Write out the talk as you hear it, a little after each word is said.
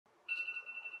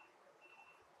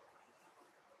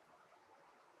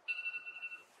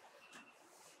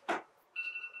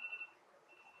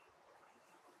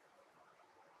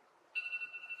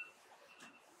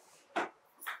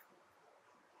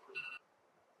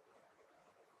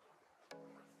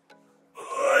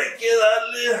que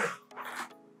darle.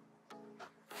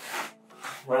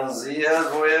 Buenos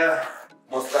días, voy a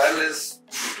mostrarles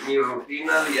mi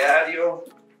rutina diario.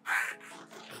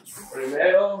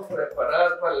 Primero,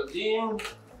 preparar para el gym.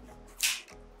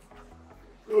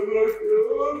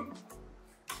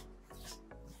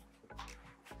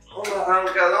 Un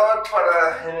arrancador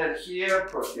para energía,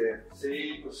 porque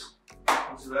sí, pues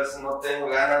muchas veces no tengo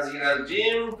ganas de ir al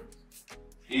gym.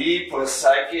 Y pues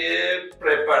hay que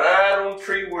preparar un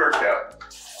pre-workout.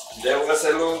 Debo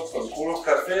hacerlo con puro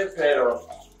café, pero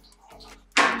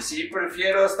sí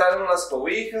prefiero estar en las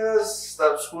cobijas,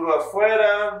 está oscuro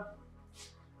afuera.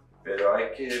 Pero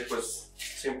hay que, pues,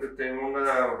 siempre tengo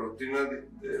una rutina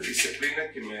de disciplina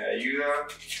que me ayuda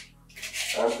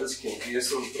antes que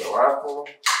empiece el trabajo,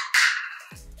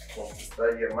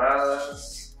 contestar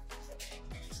llamadas.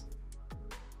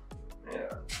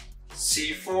 Mira,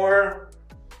 C4,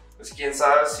 pues quién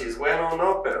sabe si es bueno o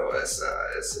no, pero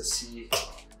ese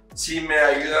sí me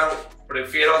ayuda.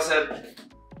 Prefiero hacer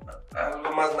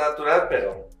algo más natural,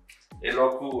 pero es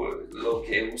lo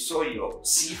que uso yo,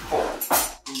 C4.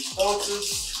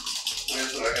 Entonces, voy a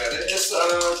tragar esa,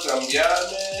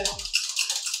 cambiarme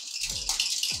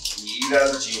y ir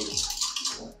al gym.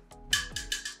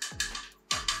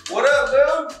 What up,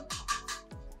 dude?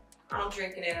 I don't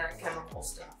drink any of that chemical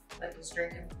stuff. Like he's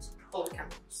drinking full of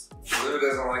chemicals. Lou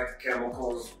doesn't like the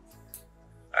chemicals.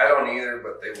 I don't either,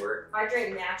 but they work. I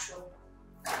drink natural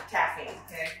caffeine,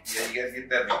 okay? Yeah, you gotta get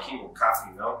that Vikingo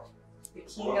coffee, no?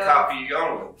 Vikingo. What coffee you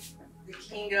going with?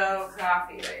 Vikingo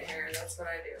coffee right here. That's what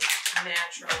I do.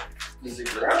 Natural. Is it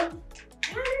ground?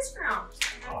 Yeah, it is ground.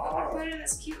 I put it in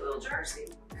this cute little jar, see?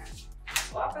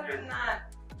 It's a lot better than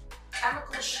that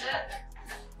chemical shit.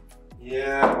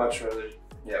 Yeah, I'd much rather.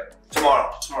 Yep.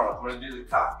 Tomorrow, I'm gonna do the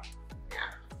coffee.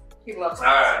 Yeah. He loves it.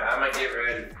 Alright, I'm gonna get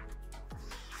ready.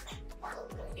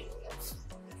 You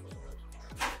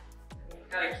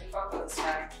gotta keep up with this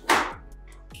guy.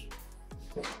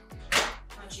 Why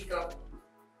don't you go?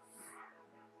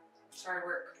 It's hard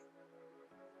work.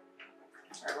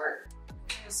 It's hard work.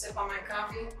 I'm gonna sip on my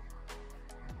coffee.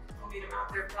 I'll meet him out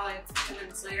there probably 10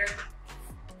 minutes later.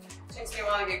 Takes me a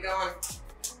while to get going.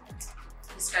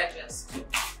 This guy just.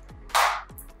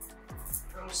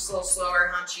 I'm just a little slower,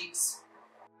 huh, cheeks?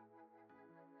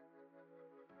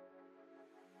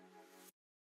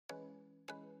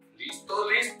 Listo.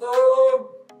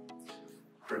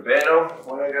 Primero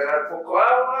voy a agarrar poco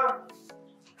agua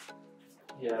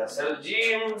y a hacer el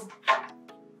gym.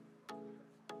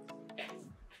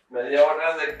 Media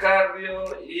hora de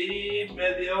cardio y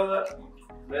media hora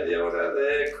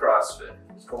de CrossFit.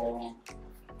 Es como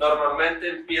normalmente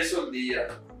empiezo el día,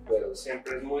 pero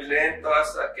siempre es muy lento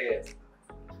hasta que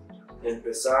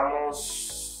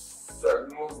empezamos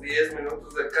unos 10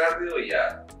 minutos de cardio y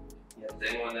ya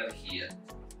tengo energía.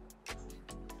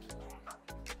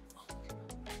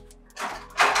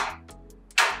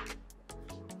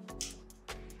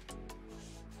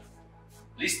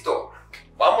 Listo,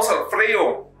 vamos al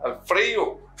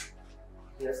frío.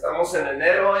 Ya estamos en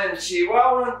enero en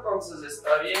Chihuahua, entonces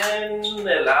está bien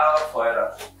helado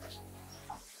afuera.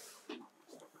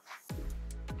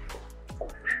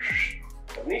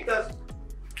 Carnitas.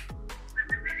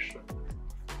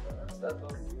 Está todo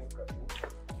bien, carnita.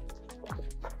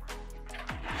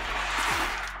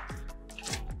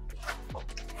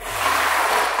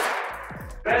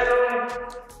 Pero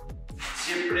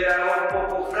siempre hago un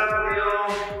poco cardio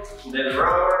del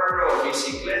rower o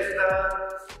bicicleta,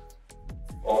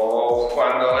 o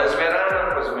cuando es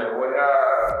verano pues me voy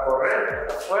a correr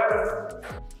afuera.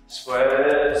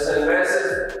 Después en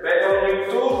veces veo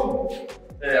YouTube,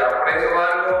 aprendo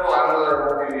algo de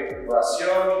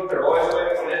motivación, pero hoy voy a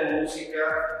poner música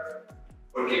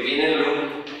porque viene el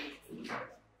lunes.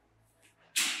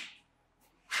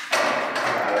 A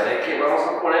ver, ¿qué vamos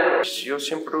a poner? Yo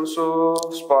siempre uso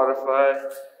Spotify.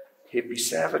 Hippie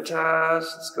Sabotage,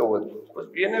 let's go with,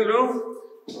 pues viene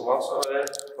Lou, vamos a ver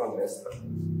con esta.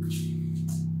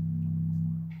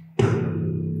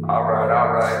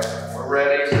 Alright, we're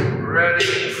ready.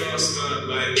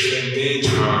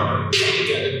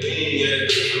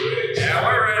 Yeah,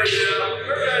 we're ready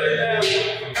now.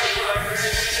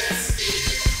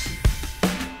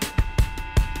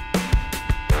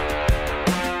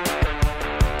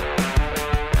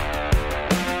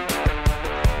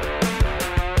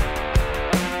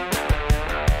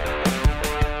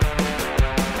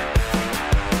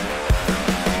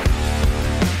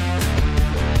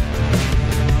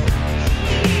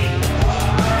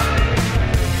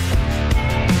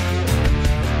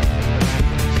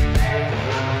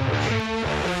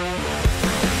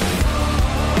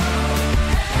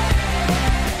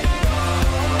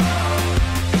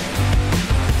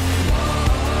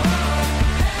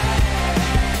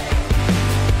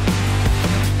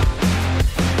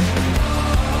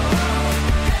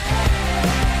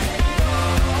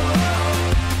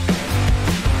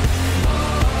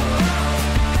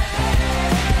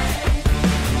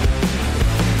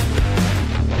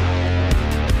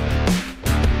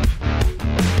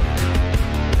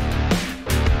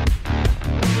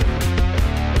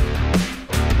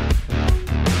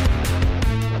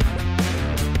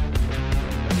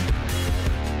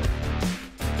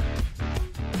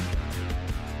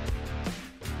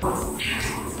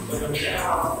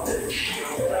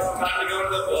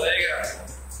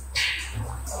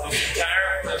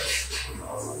 tire flips.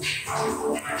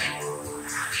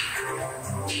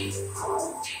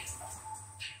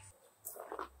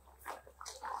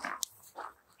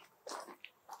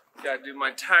 Gotta do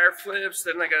my tire flips,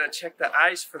 then I gotta check the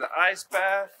ice for the ice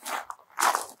bath.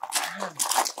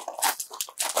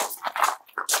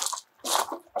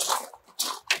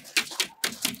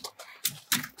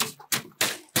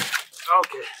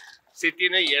 Okay, sí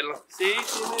tiene hielo. Sí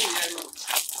tiene hielo.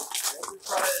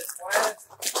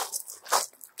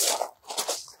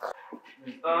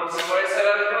 Entonces voy a hacer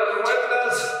algunas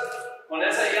vueltas con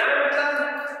esa llanta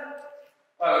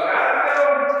para el cardio.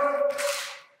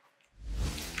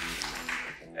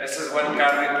 Ese es buen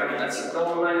cardio, pero necesito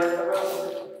una llanta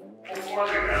un poco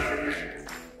más de cardio.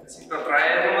 Necesito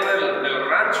traer uno del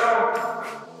rancho.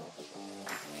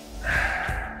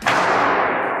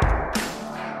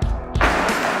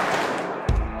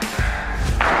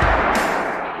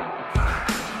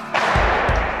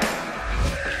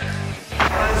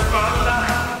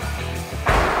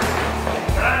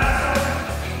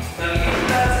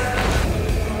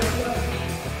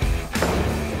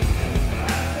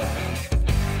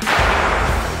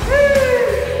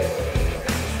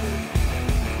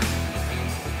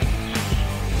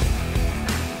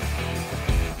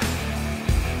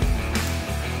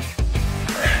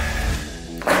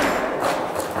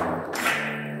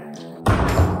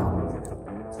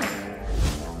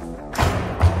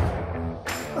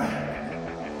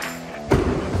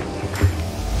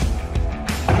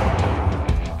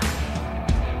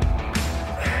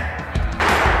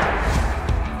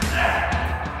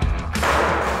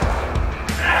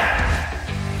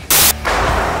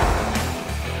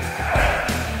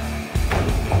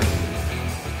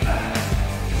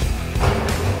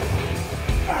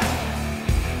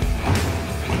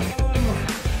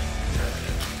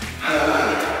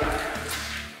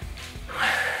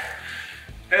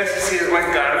 Ese sí es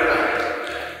buen cardio.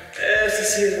 Ese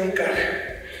sí es buen cardio.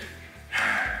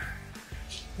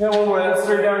 Yeah, one more. Let's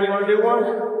throw down. You want to do one?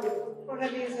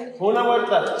 Una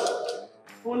vuelta.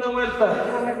 Una vuelta.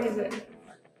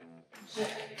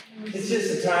 It's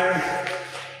just a tire.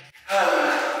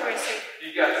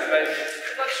 You got this, baby.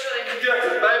 You got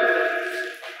this, baby.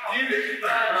 You got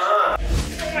this.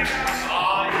 Oh my gosh.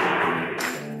 Oh, yeah.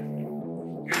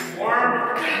 Good warm.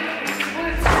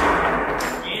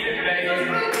 Eat it, baby.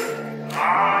 Ah,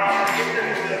 get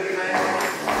this, man.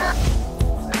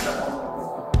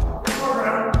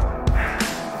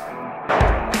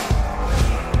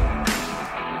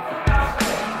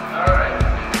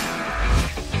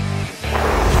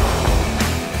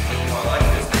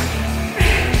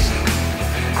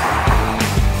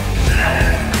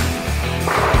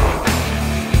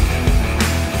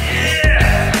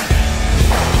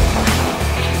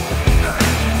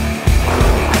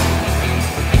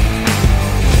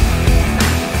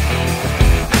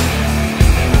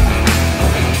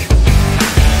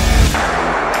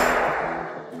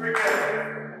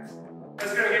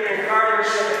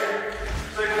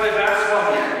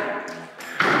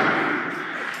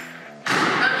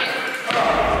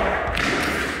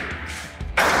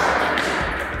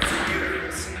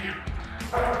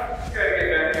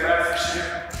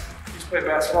 Play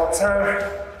basketball time.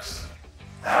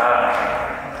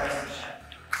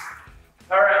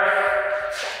 All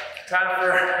right, time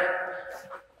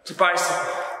to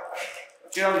bicycle.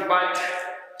 Get on the bike.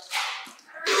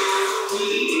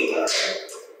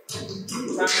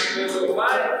 Time to do a little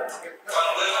bike.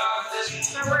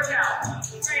 It's my workout.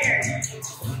 Right here.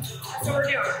 That's what we're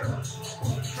doing.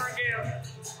 We're gonna do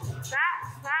that,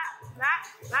 and that.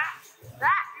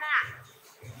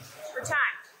 For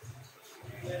time.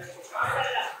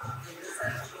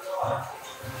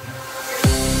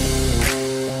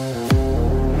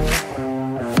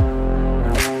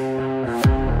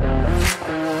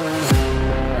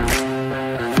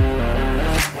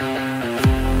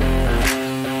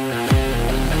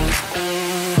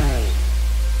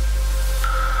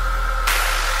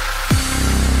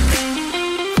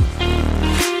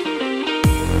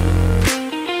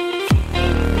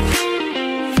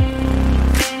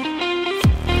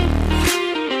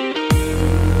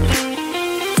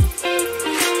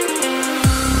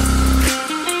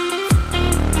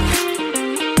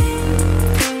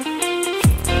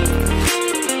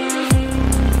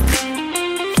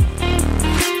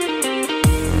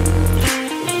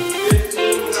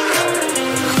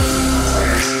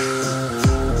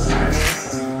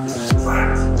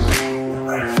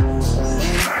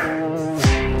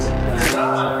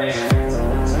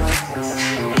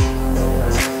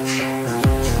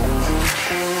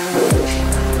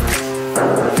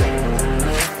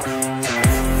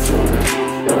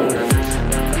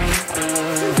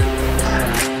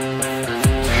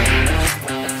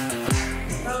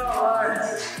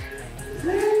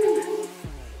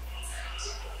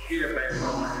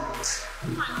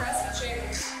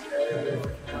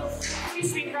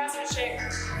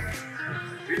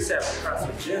 We used to have a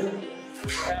CrossFit gym.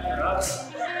 What happened to us?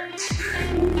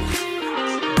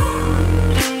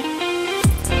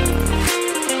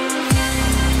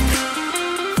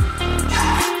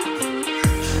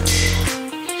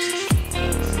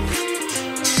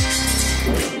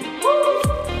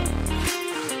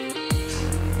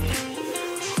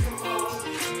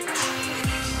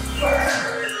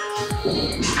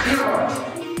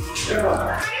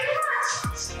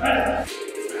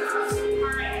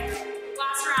 Alright,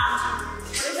 last round.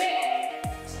 What is it?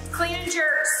 Clean and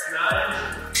jerks. 9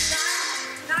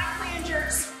 clean and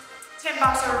jerks. 10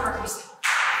 box over burpees.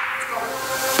 Let's go.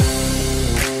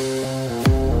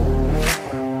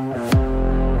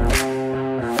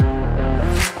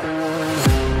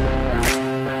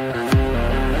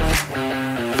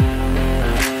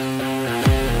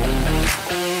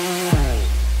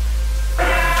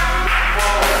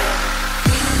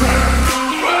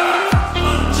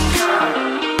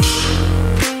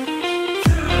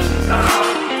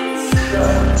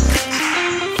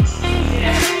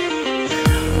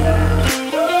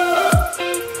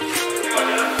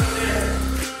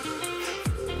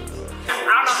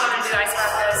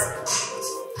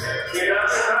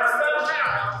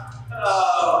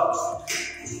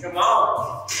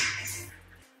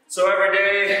 So every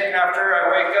day after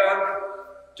I wake up,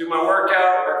 do my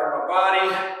workout, work on my body,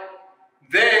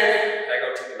 then I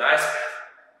go take an ice bath.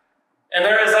 And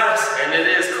there is ice, and it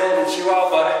is cold in Chihuahua,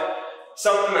 but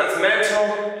something that's mental,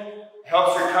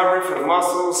 helps recovery for the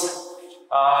muscles,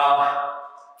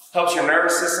 helps your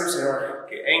nervous system, so you don't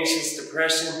get anxious,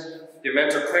 depression, your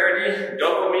mental clarity,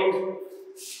 dopamine,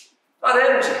 a lot of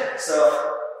energy. So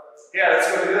yeah, let's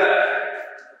go do that.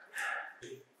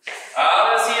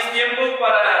 Ahora sí es tiempo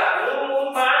para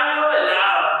un baño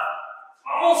helado.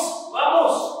 Vamos,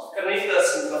 vamos,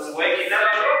 carnitas. Entonces voy a quitar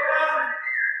la ropa.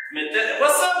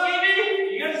 What's up, baby?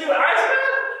 You gonna do an ice bath?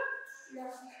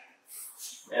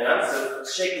 Yeah. And I'm still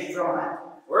shaking from my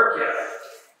workout.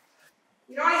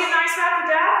 You don't want to get an ice bath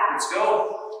with Dad? Let's go.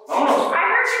 Vamos. I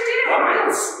heard you did.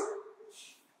 Vamos.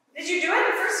 Did you do it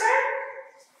the first time?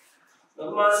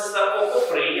 Nomás está poco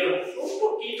frío. Un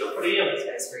poquito frío.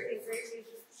 It's freaking crazy.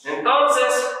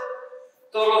 Entonces,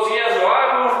 todos los días lo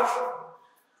hago.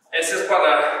 Ese es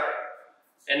para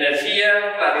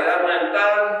energía, claridad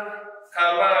mental,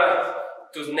 calma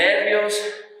tus nervios,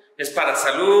 es para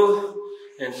salud,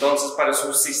 entonces para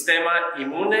su sistema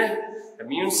inmune,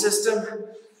 immune system.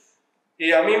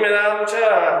 Y a mí me da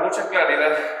mucha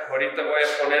claridad. Ahorita voy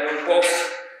a poner un post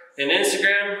en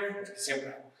Instagram,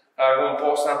 siempre hago un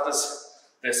post antes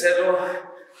de hacerlo.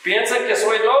 Piensan que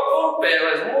soy loco, pero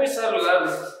es muy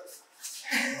saludable.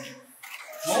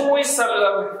 Muy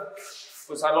saludable.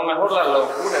 Pues a lo mejor la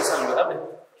locura es saludable.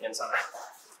 ¿Quién sabe?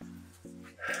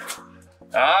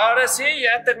 Ahora sí,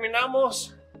 ya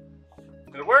terminamos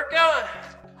el workout.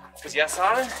 Pues ya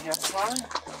saben.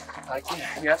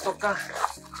 Ya toca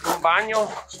un baño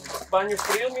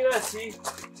frío. Mira, sí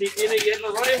tiene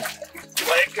hielos, ¿vale?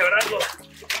 Voy a quebrar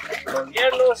los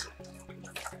hielos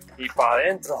y para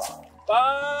adentro.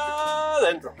 Para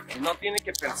adentro. No tiene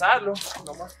que pensarlo,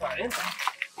 nomás para adentro.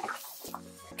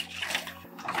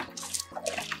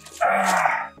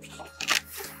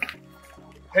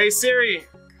 Hey Siri,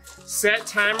 set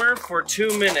timer for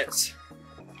 2 minutes.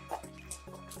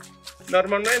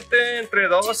 Normalmente entre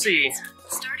 2 y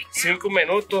 5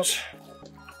 minutos.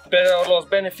 Pero los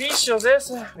beneficios de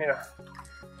eso, mira.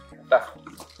 Está.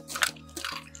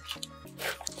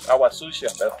 Agua sucia,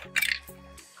 pero.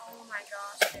 Oh my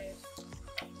gosh, babe.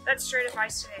 That's straight up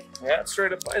ice today. Yeah, it's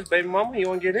straight up ice. Baby mama, you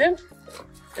want to get in?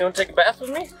 You want to take a bath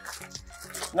with me?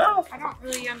 No. I don't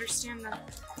really understand the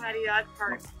claridad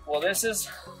part. Well, this is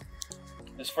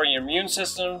for your immune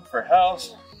system, for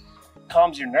health,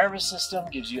 calms your nervous system,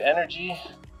 gives you energy.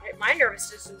 My nervous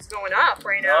system's going up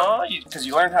right now. No, because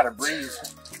you learn how to breathe.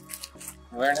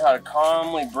 You learn how to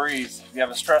calmly breathe. If you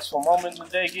have a stressful moment in the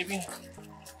day, Gibby,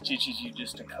 teaches you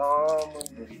just to calmly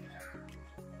breathe.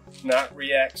 Not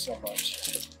react so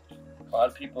much. A lot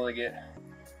of people, they get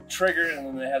triggered and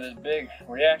then they have this big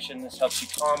reaction. This helps you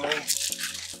calmly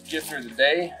get through the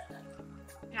day.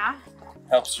 Yeah.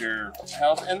 Helps your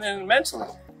health and then mentally.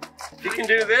 If you can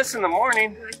do this in the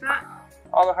morning, You like that?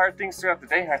 all the hard things throughout the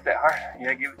day aren't that hard.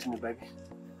 Yeah, give it to me, baby.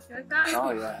 You like that?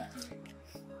 Oh yeah.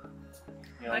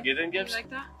 You want to get in, Gibbs? You like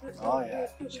that? Oh yeah.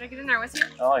 Should I get in there with you?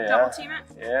 Oh yeah. Double team it?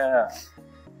 Yeah.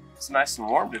 It's nice and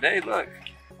warm today, look.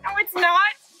 No, it's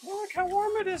not. Look how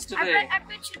warm it is today. I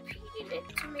bet you peed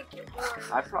it to make it warm.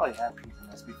 I probably have peed in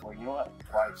this before. You know what?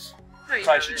 Twice. No, you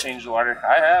Probably should haven't. change the water.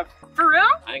 I have. For real?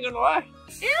 I ain't gonna lie.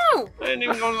 Ew! I ain't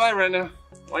even gonna lie right now.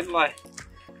 Why'd you lie?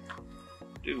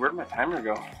 Dude, where'd my timer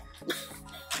go?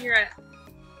 You're at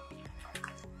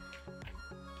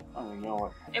don't even know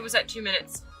what. It was at 2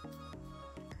 minutes.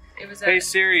 It was at... Hey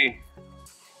Siri,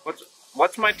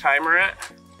 what's my timer at?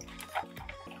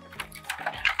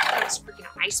 It's a freaking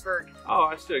iceberg. Oh,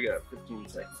 I still got 15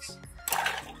 seconds.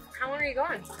 How long are you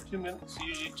going? 2 minutes,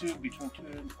 usually between 2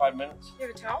 and 5 minutes. You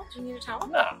have a towel? Do you need a towel?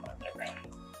 No, I never had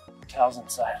towels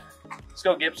inside. Let's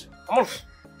go, Gibbs. Come on.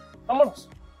 Come on.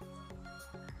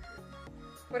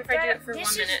 What if I do it for 1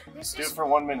 minute? Do it for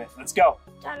 1 minute. Let's go.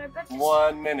 Dad, I bet this,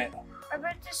 1 minute. I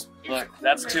bet this is Look, cool.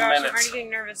 that's Oh 2 my gosh, I'm minutes. already getting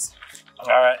nervous. All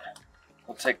right,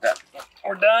 we'll take that.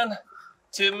 We're done.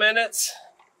 2 minutes.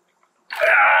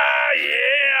 Ah,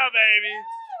 yeah, baby.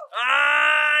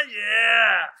 Ah,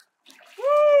 yeah. Woo!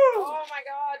 Oh my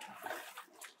god.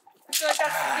 I feel like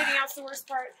that's getting out's the worst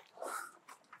part.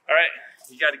 All right,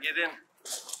 you got to get in.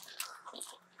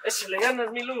 Échale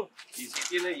ganas, Milu. Y si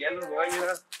tiene hielos,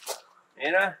 mira.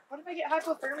 Mira. What if I get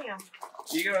hypothermia?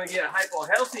 You're going to get hypo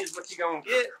healthy is what you're going to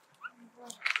get.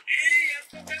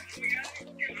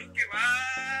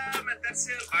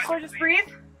 So just breathe?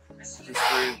 Just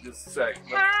breathe just a sec.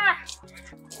 Ah!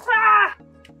 Ah!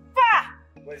 Ah!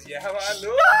 Pues ya va,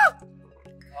 Lu.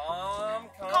 Calm.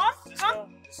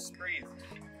 Just breathe.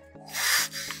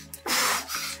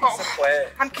 Sí se puede.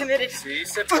 I'm committed. Sí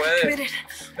se I'm puede. committed.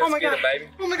 Let's my get god. it, baby.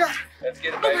 Oh my god. Let's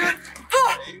get it, Oh baby. my god.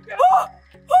 There you go.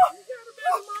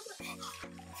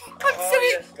 I'm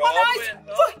sitting Go on all ice. the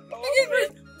way. Go all the way.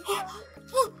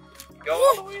 Go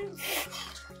all the way.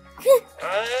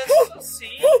 Let's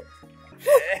see.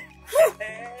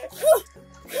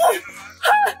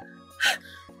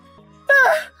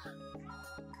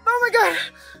 Oh my god.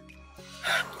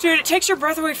 Dude, it takes your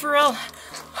breath away for real.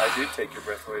 I do take your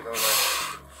breath away, don't I?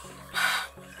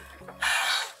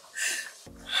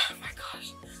 Oh my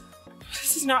gosh.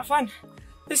 This is not fun.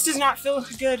 This does not feel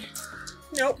good.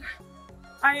 Nope.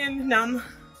 I am numb.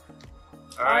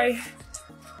 All right.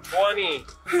 20,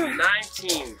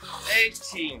 19,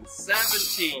 18,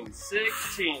 17,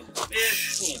 16,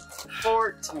 15,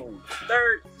 14,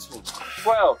 13,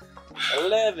 12,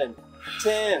 11,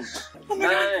 10,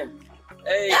 9,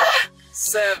 8,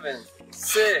 7,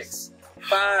 6,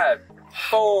 5,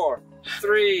 4,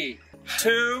 3,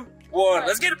 2, 1.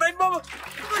 Let's get it, baby mama.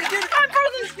 Let's get it. I'm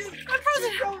frozen. I'm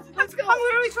frozen. Let's go. I'm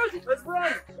literally frozen. Let's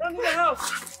run. Run to the house.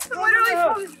 I'm literally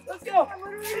frozen. Let's go.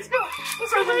 Let's go.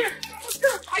 Let's go. Let's go.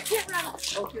 I can't run.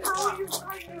 Okay.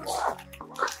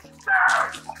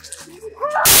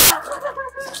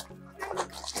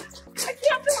 I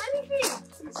can't feel anything.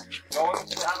 Go in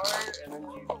the shower and then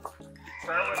you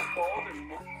start with cold and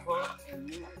move close and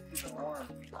move it to the warm.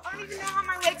 I don't even know how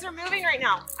my legs are moving right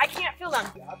now. I can't feel them.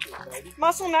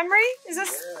 Muscle memory? Is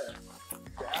this?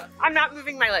 Yeah. I'm not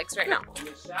moving my legs right now. In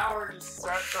the shower, just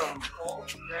start from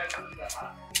cold and gradually to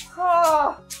hot.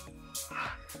 Oh.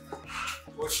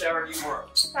 What shower do you want?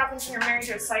 What happens when you're married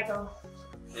to a psycho?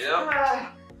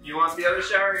 Yep. You want the other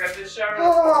shower? You got this shower?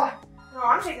 Oh. No,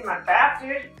 I'm taking my bath,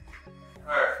 dude.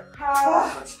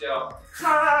 Alright. Let's go.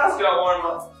 Let's go warm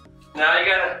up. Now you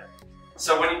gotta.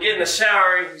 So when you get in the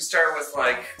shower, you start with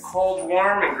like cold,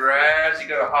 warm, and gradually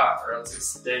go to hot, or else it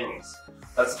stings.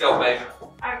 Let's go, baby.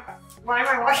 Why am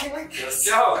I walking like this? Let's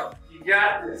go. You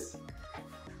got this.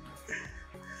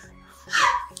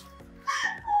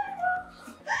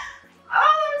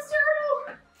 Oh, that was terrible.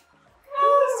 Oh,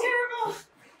 that was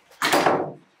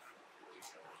terrible.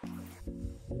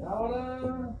 Y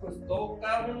ahora, pues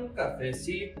toca un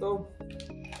cafecito.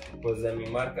 Pues de mi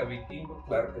marca Vikingo,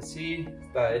 claro que sí.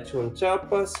 Está hecho en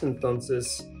chapas,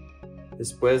 entonces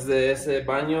después de ese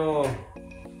baño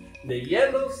de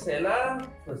hielos, helada,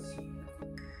 pues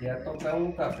ya toca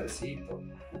un cafecito.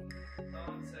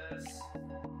 Entonces,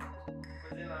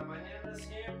 pues en la mañana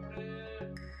siempre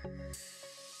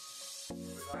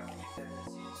pues hago mis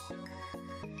ejercicios,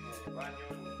 me baño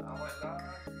en agua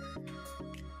helada,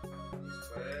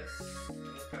 después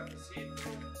un cafecito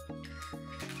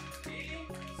y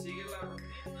sigue la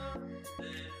rutina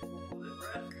de un poco de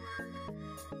breathwork,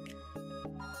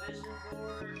 vision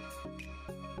board,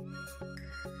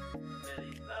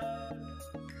 meditar.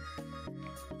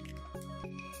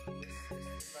 Esta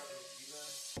es la rutina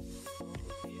todos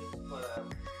los días para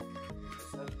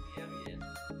empezar el día bien.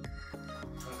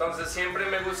 Entonces siempre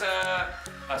me gusta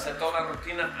hacer toda la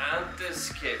rutina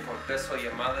antes que contesto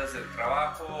llamadas del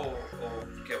trabajo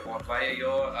o que vaya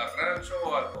yo al rancho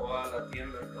o a la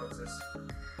tienda. Entonces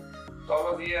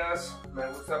todos los días me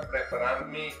gusta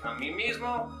prepararme a mí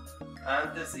mismo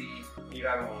antes de ir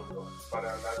al mundo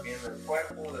para andar bien del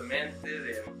cuerpo, de mente,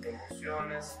 de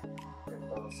emociones.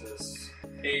 Entonces,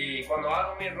 y cuando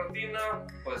hago mi rutina,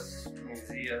 pues mis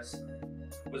días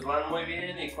pues van muy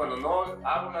bien, y cuando no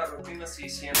hago la rutina sí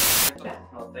siento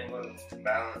no tengo el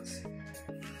balance.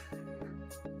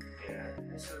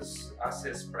 veces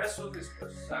hace espresso,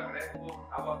 después agrego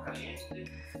agua caliente.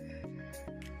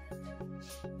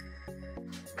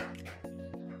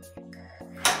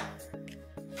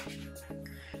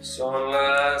 Son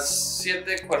las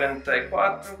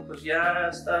 7:44, pues ya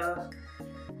está.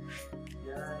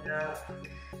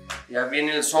 Ya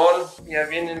viene el sol,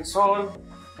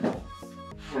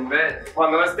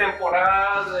 Cuando es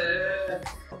temporada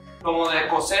como de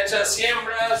cosechas,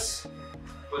 siembras,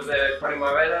 pues de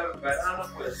primavera, verano,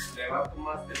 pues levanto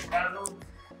más temprano.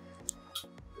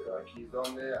 Pero aquí es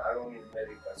donde hago mis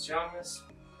meditaciones.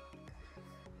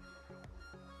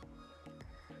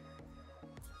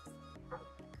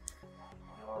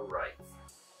 All right.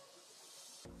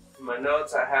 In my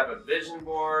notes, I have a vision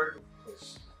board.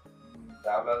 Pues,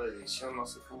 tabla de visión, no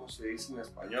sé cómo se dice en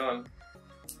español.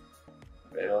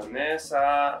 Pero en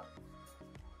esa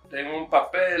tengo un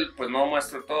papel, pues no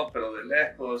muestro todo, pero de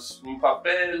lejos, un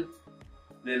papel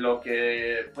de lo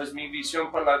que, pues mi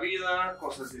visión para la vida,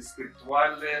 cosas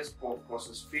espirituales,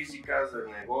 cosas físicas del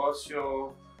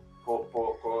negocio,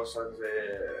 cosas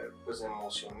pues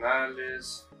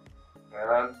emocionales,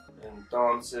 ¿verdad?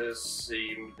 Entonces,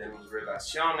 sí, de mis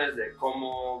relaciones, de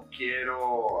cómo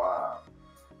quiero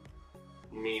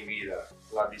mi vida,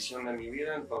 la visión de mi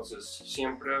vida. Entonces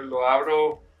siempre lo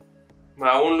abro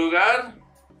a un lugar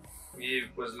y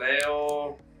pues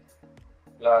leo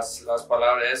las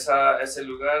palabras. Ese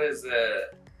lugar es de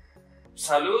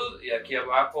salud y aquí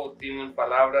abajo tienen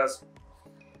palabras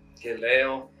que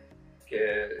leo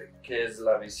que es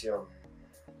la visión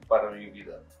para mi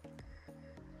vida.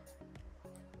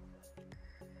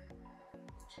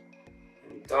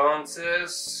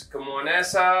 Entonces, como en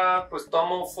esa, pues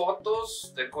tomo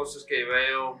fotos de cosas que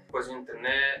veo pues en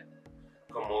internet,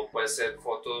 como puede ser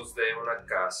fotos de una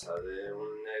casa, de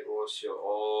un negocio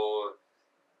o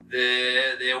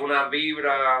de una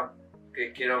vibra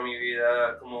que quiero en mi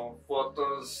vida, como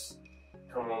fotos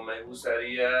como me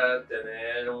gustaría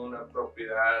tener una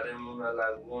propiedad en una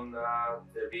laguna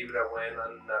de vibra buena,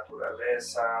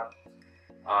 naturaleza.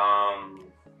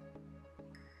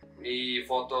 Y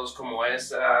fotos como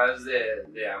esas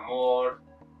de amor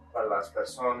para las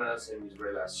personas en mis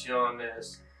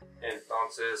relaciones.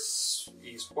 Entonces,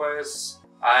 y después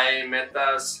hay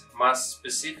metas más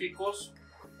específicos.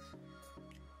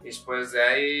 Y después de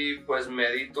ahí, pues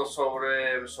medito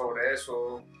sobre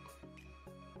eso.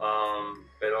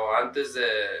 Pero antes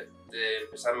de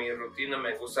empezar mi rutina,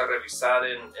 me gusta revisar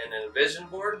en el vision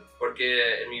board,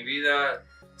 porque en mi vida,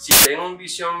 si tengo una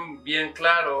visión bien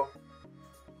claro,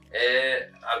 he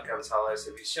alcanzado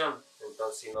esa visión.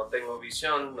 Entonces, si no tengo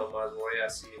visión, nomás voy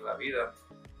así en la vida,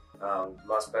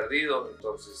 más perdido.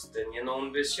 Entonces, teniendo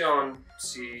una visión,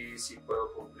 sí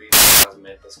puedo cumplir las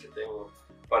metas que tengo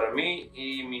para mí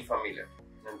y mi familia.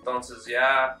 Entonces,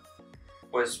 ya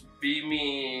pues vi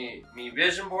mi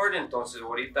vision board. Entonces,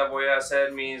 ahorita voy a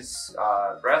hacer mis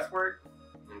breathwork.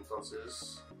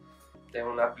 Entonces,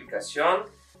 tengo una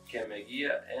aplicación que me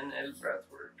guía en el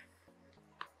breathwork.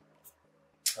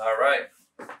 All right,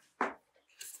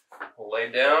 we'll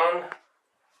lay down,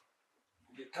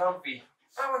 get comfy.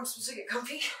 Oh, I'm supposed to get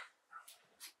comfy?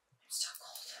 I'm still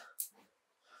cold.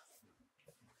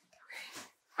 Okay.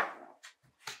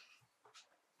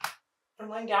 I'm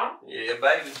laying down? Yeah,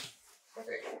 baby.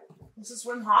 Okay. This is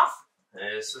Wim Hof?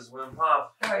 This is Wim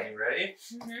Hof. Okay. Are you ready?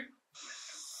 Mm-hmm.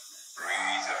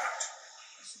 Breathe out.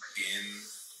 In.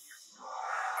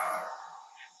 Out.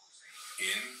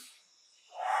 In.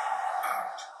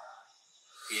 Out.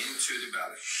 Into the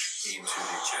belly. Into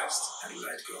the chest and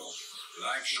let go.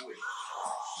 Like a wind.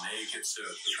 Make it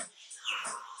circle.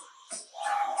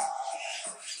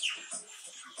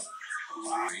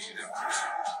 Breathe out.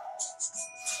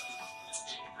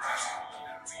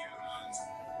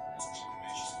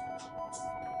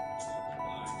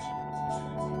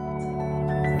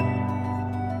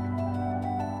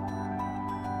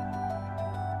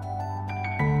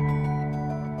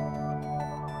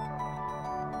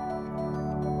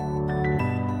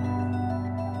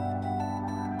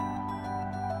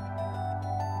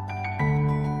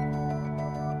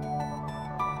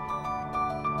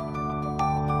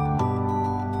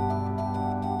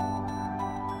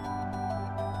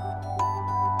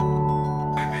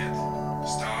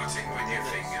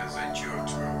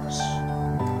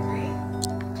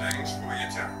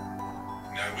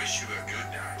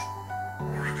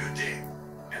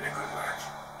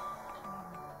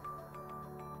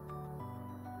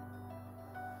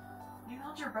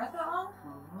 Your breath that long?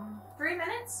 3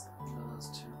 minutes? No, that's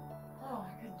 2. Oh,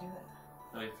 I couldn't do that.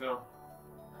 How do you feel?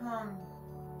 A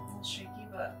little shaky,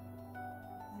 but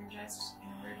energized in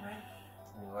a weird way.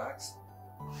 Relaxed?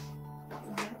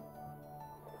 Mm-hmm.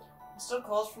 still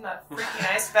cold from that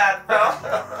freaking ice bath, bro.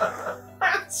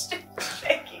 I'm still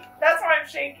shaky. That's why I'm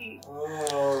shaky.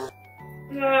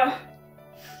 Ugh.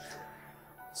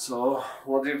 So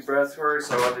we'll do breath work.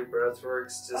 So I'll do breath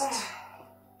works just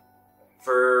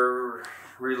for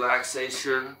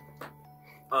relaxation,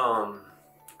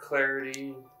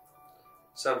 clarity.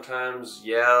 Sometimes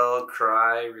yell,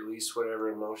 cry, release whatever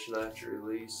emotion I have to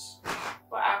release.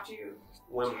 Well, after you.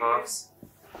 Wim Hof.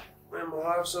 Wim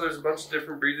Hof. So there's a bunch of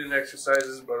different breathing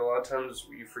exercises, but a lot of times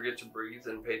you forget to breathe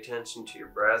and pay attention to your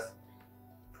breath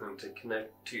and to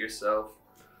connect to yourself.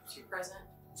 To your present.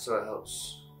 So it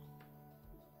helps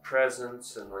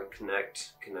presence and like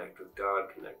connect with God,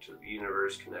 connect to the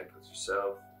universe, connect with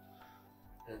yourself.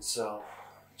 And so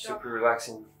super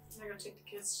relaxing. I'm gonna take the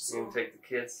kids to You school. can take the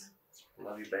kids.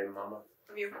 Love you, baby mama.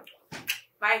 Love you.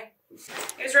 Bye. You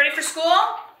guys ready for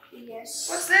school? Yes.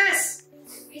 What's this?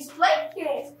 His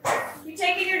blanket. You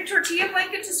taking your tortilla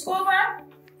blanket to school, man?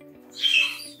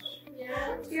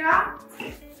 Yeah. Yeah.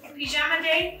 Pajama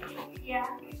day? Yeah.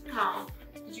 Oh.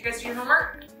 Did you guys do your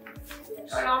homework?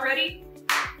 Yes. Got it all ready?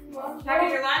 Mom, Having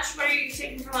your lunch? What are you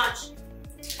taking for lunch?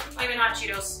 Flaming hot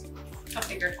Cheetos. I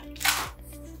figured.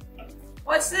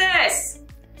 What's this?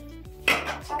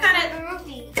 What kind of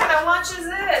lunch is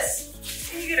this?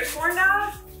 Can you get a corn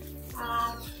dog?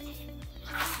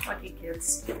 Lucky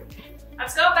kids.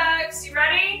 Let's go, Bags. You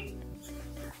ready?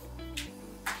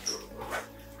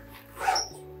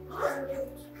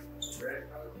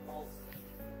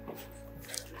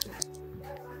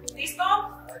 These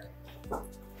go?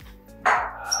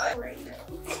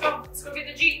 Let's go get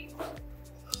the Jeep.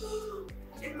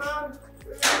 Hey, Mom,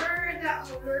 remember that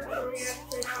homework where we have to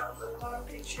print out a lot of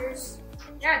pictures?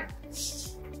 Yeah.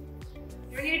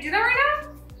 Do we need to do that right now?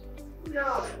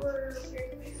 No, we're going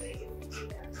to be making do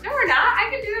that. No, we're not. I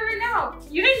can do that right now.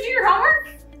 You didn't do your homework?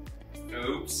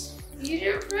 Oops. You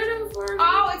didn't print them for me.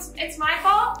 Oh, it's my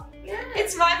fault? Yeah.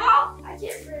 It's my fault? I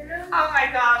didn't print them. Oh my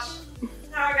gosh.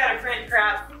 Now I gotta print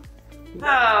crap.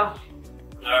 Oh.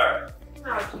 Alright.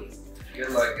 Oh, jeez.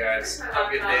 Good luck, guys. Have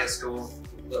a good day at school.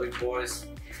 Love you, boys.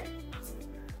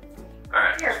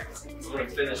 Alright. Here. I'm gonna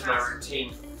finish my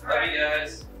routine. Love you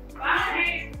guys.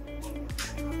 Bye.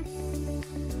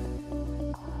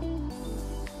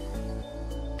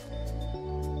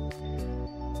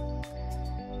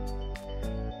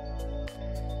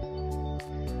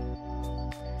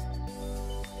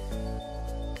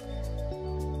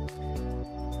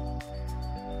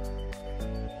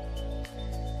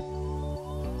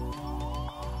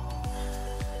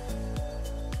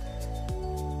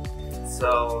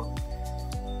 So,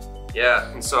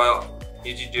 yeah, and so I'll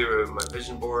usually do my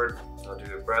vision board, I'll do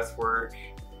the breath work.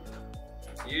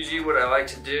 Usually what I like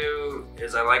to do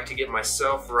is I like to get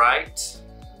myself right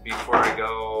before I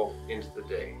go into the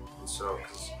day. And so,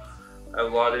 'cause I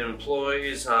have a lot of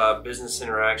employees, business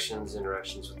interactions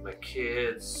with my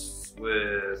kids,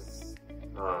 with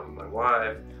my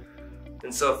wife.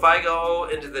 And so if I go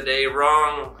into the day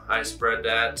wrong, I spread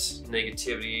that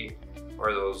negativity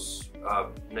or those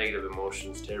negative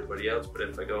emotions to everybody else. But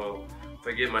if I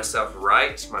get myself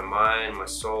right, my mind, my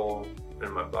soul,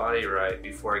 and my body right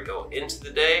before I go into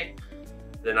the day,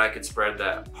 then I could spread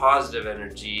that positive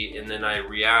energy, and then I'm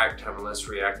less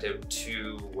reactive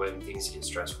to when things get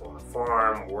stressful on the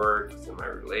farm, work, within my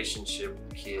relationship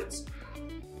with kids.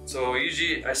 So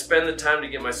usually I spend the time to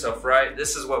get myself right.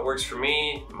 This is what works for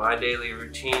me, my daily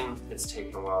routine. It's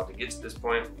taken a while to get to this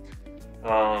point.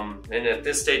 And at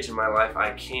this stage in my life,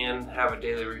 I can have a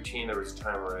daily routine. There was a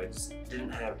time where I just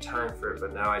didn't have time for it,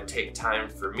 but now I take time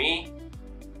for me,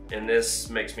 and this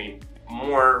makes me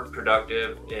more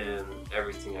productive in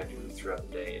everything I do throughout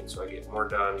the day. And so I get more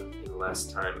done in less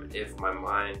time if my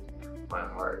mind, my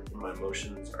heart, and my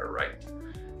emotions are right.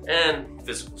 And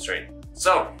physical strength.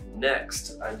 So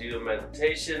next, I do a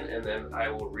meditation, and then I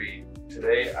will read.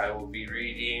 Today I will be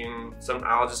reading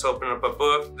I'll just open up a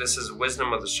book. This is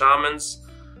Wisdom of the Shamans.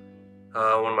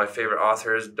 One of my favorite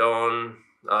authors, Don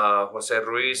Jose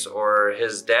Ruiz, or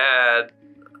his dad,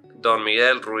 Don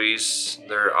Miguel Ruiz.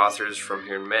 They're authors from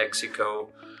here in Mexico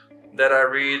that I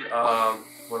read.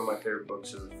 One of my favorite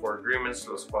books is The Four Agreements,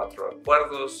 Los Cuatro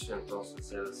Acuerdos.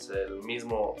 Entonces es el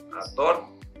mismo autor.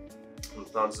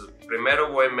 Entonces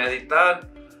primero voy a meditar,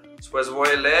 después voy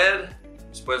a leer,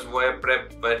 después voy a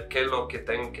ver qué es lo que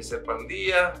tengo que hacer para el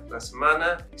día, la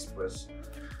semana, y después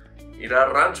ir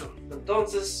al rancho.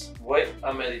 Entonces voy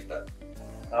a meditar.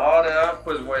 Ahora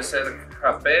pues voy a hacer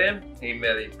café y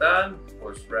meditar.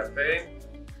 Pues café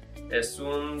es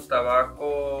un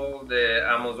tabaco de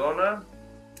Amazona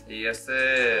y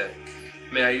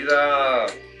me ayuda a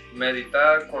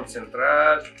meditar,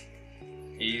 concentrar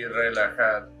y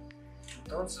relajar.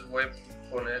 Entonces voy a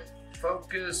poner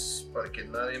focus para que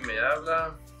nadie me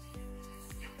habla.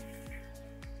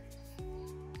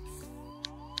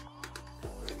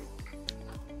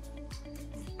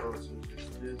 Entonces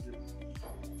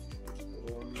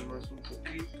más un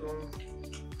poquito.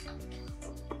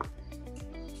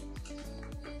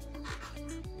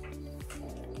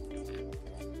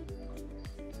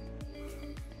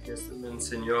 Este me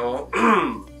enseñó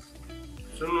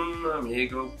son un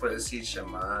amigo, puede decir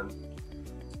chamán,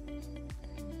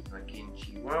 aquí en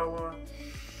Chihuahua.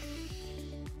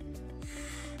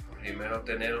 Primero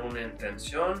tener una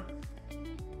intención.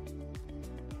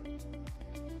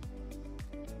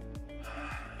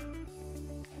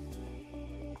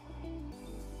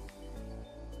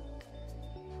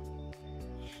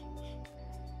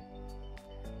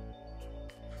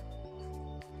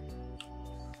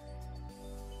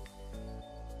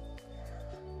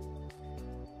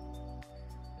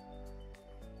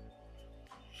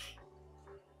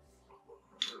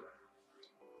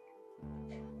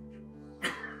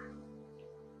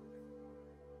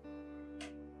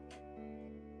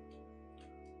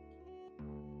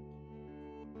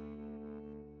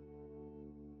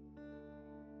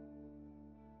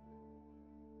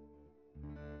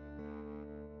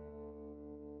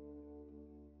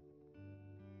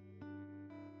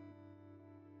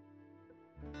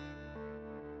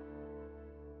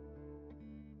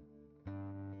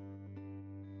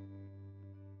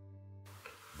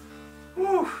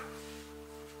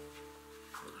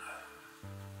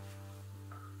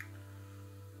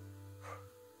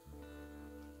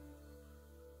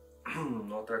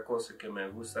 Otra cosa que me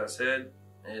gusta hacer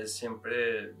es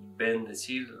siempre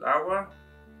bendecir el agua,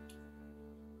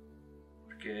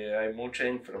 porque hay mucha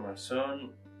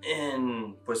información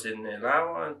en el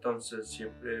agua, entonces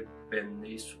siempre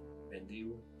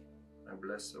bendigo. I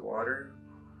bless the water.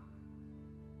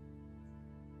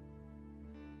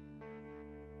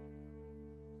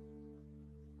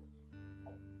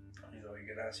 Y doy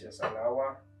gracias al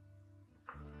agua.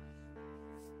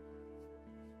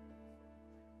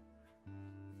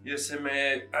 Y ese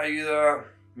me ayuda a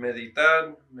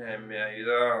meditar, me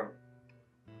ayuda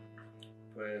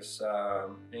pues a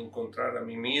encontrar a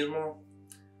mí mismo.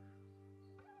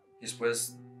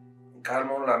 Después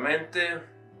calmo la mente.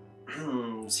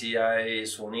 Si hay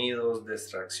sonidos,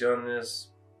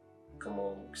 distracciones,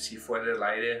 como si fuera el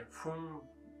aire,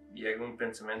 llega un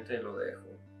pensamiento y lo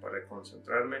dejo para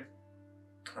concentrarme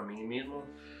a mí mismo.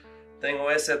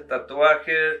 Tengo ese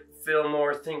tatuaje, Feel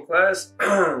More, Think Less,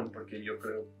 porque yo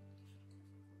creo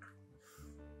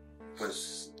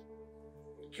pues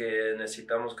que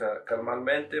necesitamos calmar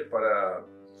mente para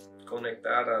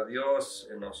conectar a Dios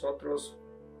en nosotros,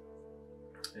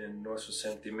 en nuestros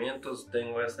sentimientos.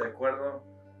 Tengo este acuerdo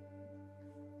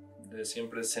de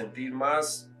siempre sentir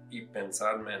más y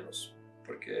pensar menos,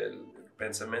 porque el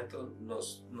pensamiento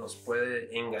nos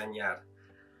puede engañar.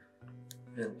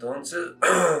 Entonces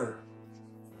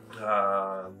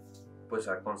pues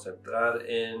a concentrar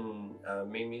a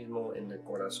mí mismo, en el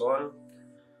corazón,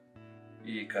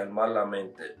 y calmar la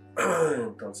mente.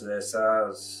 Entonces esa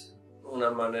es una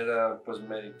manera, pues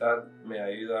meditar me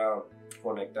ayuda a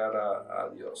conectar a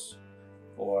Dios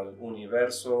o al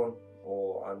universo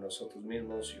o a nosotros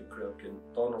mismos. Yo creo que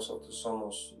todos nosotros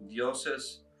somos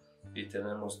dioses y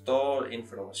tenemos toda la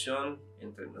información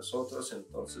entre nosotros.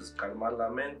 Entonces calmar la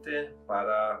mente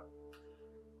para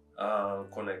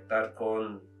conectar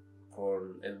con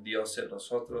el Dios en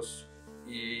nosotros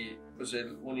y pues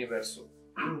el universo.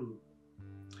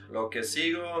 Lo que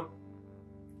sigue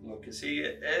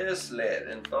es leer.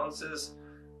 Entonces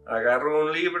agarro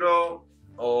un libro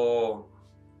o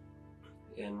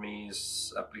en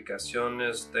mis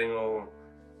aplicaciones tengo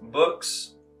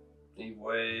books y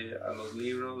voy a los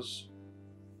libros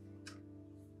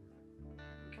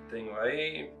que tengo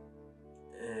ahí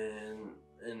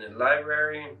en el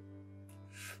library.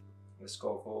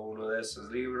 Escojo uno de esos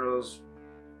libros,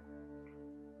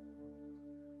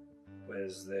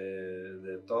 pues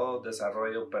de todo,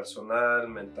 desarrollo personal,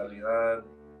 mentalidad.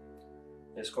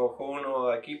 Escojo uno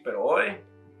aquí, pero hoy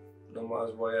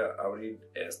nomás voy a abrir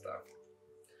esta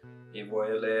y voy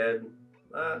a leer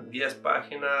 10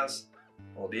 páginas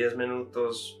o 10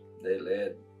 minutos de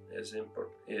leer. Es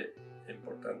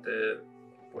importante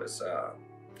pues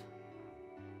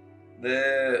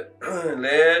de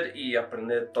leer y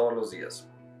aprender todos los días.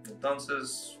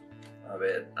 Entonces a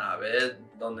ver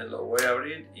dónde lo voy a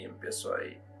abrir y empiezo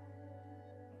ahí.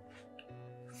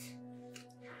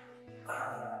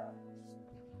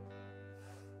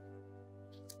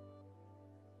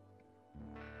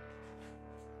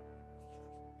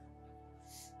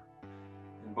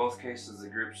 In both cases, the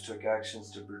groups took actions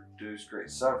to produce great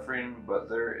suffering, but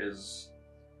there is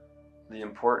the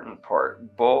important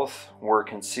part. Both were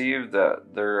conceived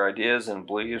that their ideas and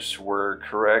beliefs were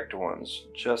correct ones.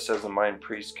 Just as the mind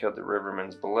priest killed the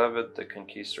riverman's beloved, the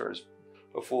conquistadors.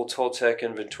 A full Toltec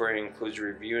inventory includes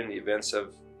reviewing the events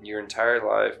of your entire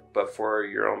life, but for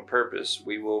your own purpose,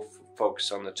 we will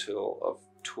focus on the tool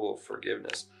of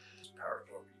forgiveness. Powerful.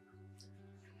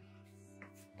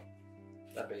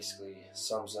 That basically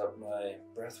sums up my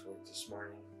breathwork this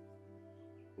morning.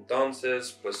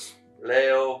 Entonces, pues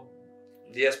leo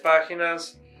 10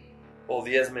 páginas o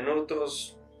 10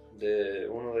 minutos de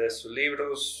uno de esos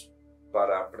libros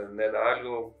para aprender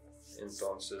algo.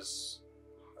 Entonces,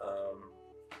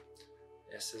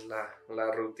 esa es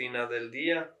la rutina del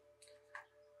día.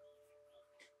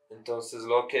 Entonces,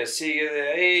 lo que sigue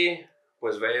de ahí,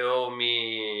 pues veo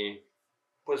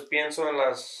pues pienso en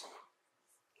las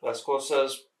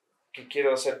cosas que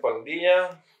quiero hacer para el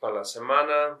día, para la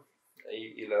semana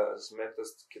y las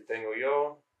metas que tengo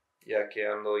yo. Ya que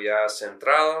ando ya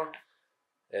centrado,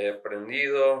 he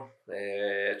aprendido,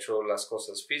 he hecho las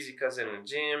cosas físicas en el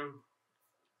gym.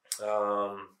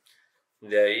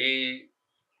 De ahí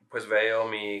pues veo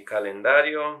mi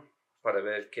calendario para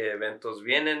ver qué eventos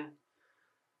vienen.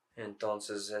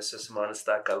 Entonces esa semana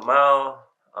está calmado.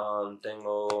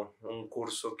 Tengo un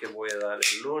curso que voy a dar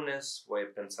el lunes, voy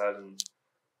a pensar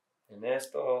en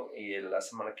esto, y la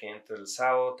semana que entra el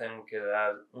sábado tengo que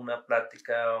dar una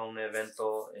plática, un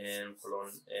evento en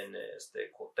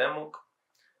Cuauhtémoc.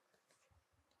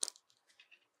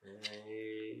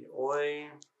 Hoy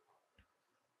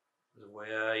voy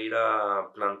a ir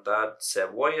a plantar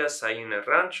cebollas ahí en el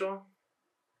rancho.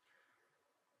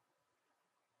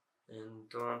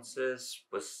 Entonces,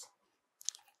 pues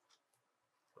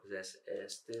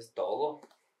este es todo.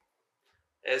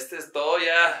 Este es todo,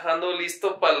 ya ando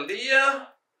listo para el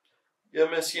día. Ya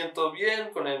me siento bien,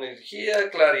 con energía,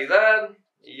 claridad.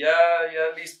 Y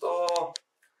ya listo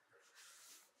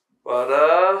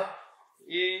para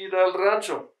ir al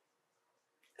rancho.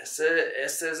 Esa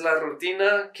es la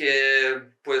rutina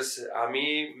que pues a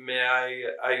mí me ha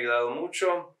ayudado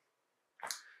mucho.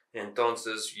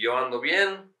 Entonces yo ando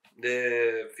bien,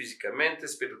 físicamente,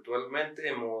 espiritualmente,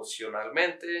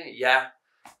 emocionalmente. Ya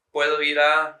puedo ir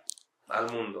al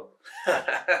mundo.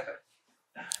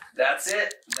 That's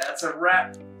it. That's a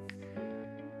wrap.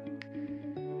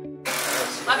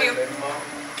 Love you.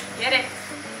 Get it.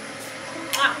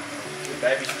 Mwah.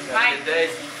 Baby, Bye. good day.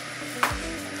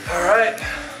 All right.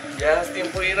 Ya es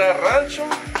tiempo de ir al rancho.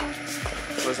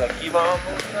 Pues aquí vamos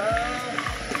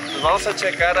a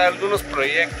checar algunos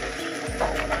proyectos.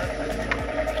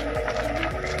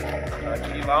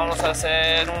 Aquí vamos a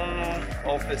hacer una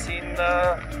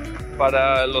oficina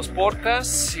para los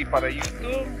podcasts y para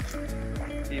YouTube,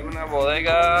 y una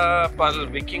bodega para el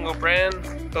Vikingo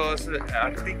brand, todos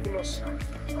artículos.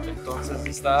 Entonces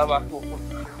está abajo.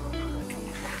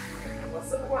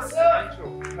 What's up?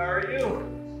 How are you?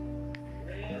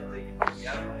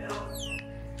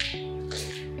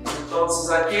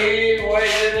 Entonces aquí voy a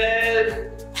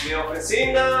tener mi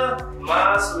oficina,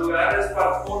 más lugares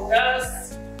para podcast.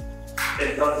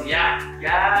 Entonces ya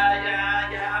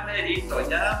merito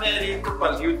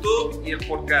para el YouTube y el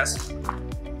podcast.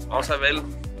 Vamos a ver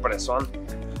presón,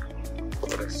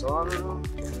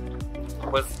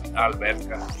 pues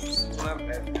alberca, una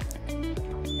alberca.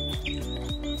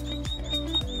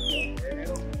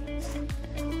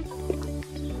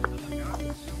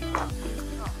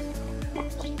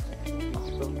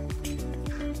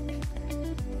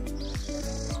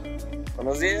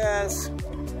 Buenos días.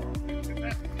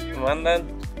 ¿Cómo andan?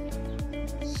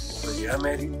 Pues ya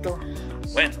merito.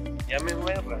 Bueno, ya me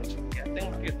voy al rancho. Ya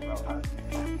tengo que trabajar.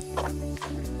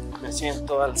 Me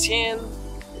siento al 100.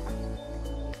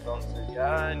 Entonces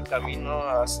ya en camino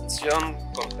a Ascensión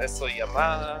contesto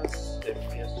llamadas.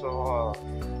 Empiezo a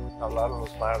hablar a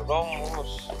los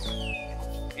mayordomos.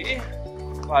 Y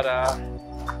para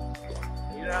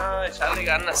ir a echarle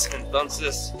ganas.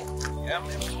 Entonces ya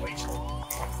me voy.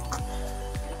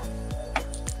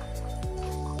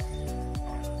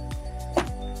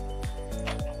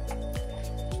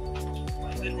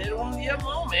 Tener un día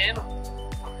más o menos.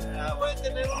 Ya voy a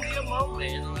tener un día más o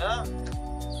menos, ¿verdad?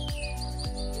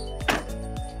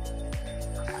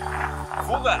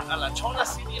 Fuga a la Chona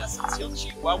City, Ascensión,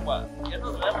 Chihuahua. Ya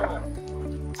nos vemos.